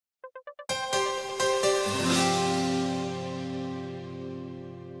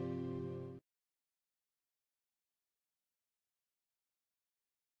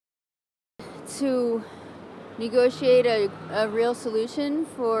to negotiate a real solution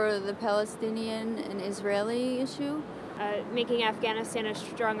for the Palestinian and Israeli issue. Making Afghanistan a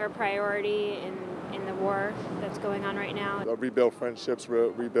stronger priority in the war that's going on right now. Rebuild friendships,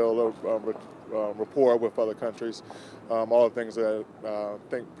 rebuild rapport with other countries, all the things that I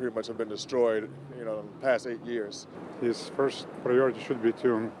think pretty much have been destroyed, in the past 8 years. His first priority should be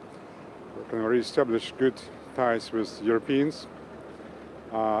to reestablish good ties with Europeans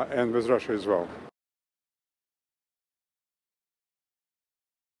and with Russia as well.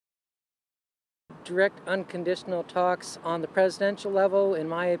 Direct unconditional talks on the presidential level, in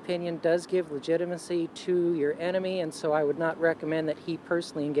my opinion, does give legitimacy to your enemy, and so I would not recommend that he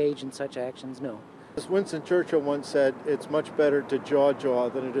personally engage in such actions, no. As Winston Churchill once said, it's much better to jaw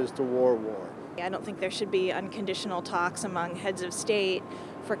than it is to war. I don't think there should be unconditional talks among heads of state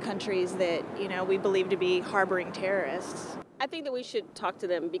for countries that, we believe to be harboring terrorists. I think that we should talk to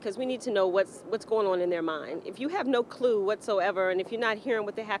them because we need to know what's going on in their mind. If you have no clue whatsoever, and if you're not hearing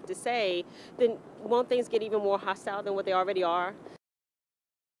what they have to say, then won't things get even more hostile than what they already are?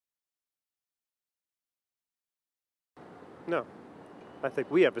 No. I think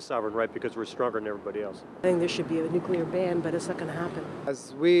we have a sovereign right because we're stronger than everybody else. I think there should be a nuclear ban, but it's not going to happen.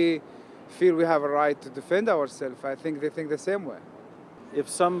 As we feel we have a right to defend ourselves, I think they think the same way. If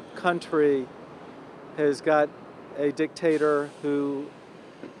some country has got a dictator who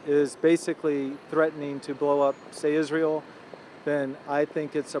is basically threatening to blow up, say, Israel, then I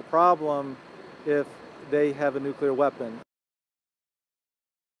think it's a problem if they have a nuclear weapon.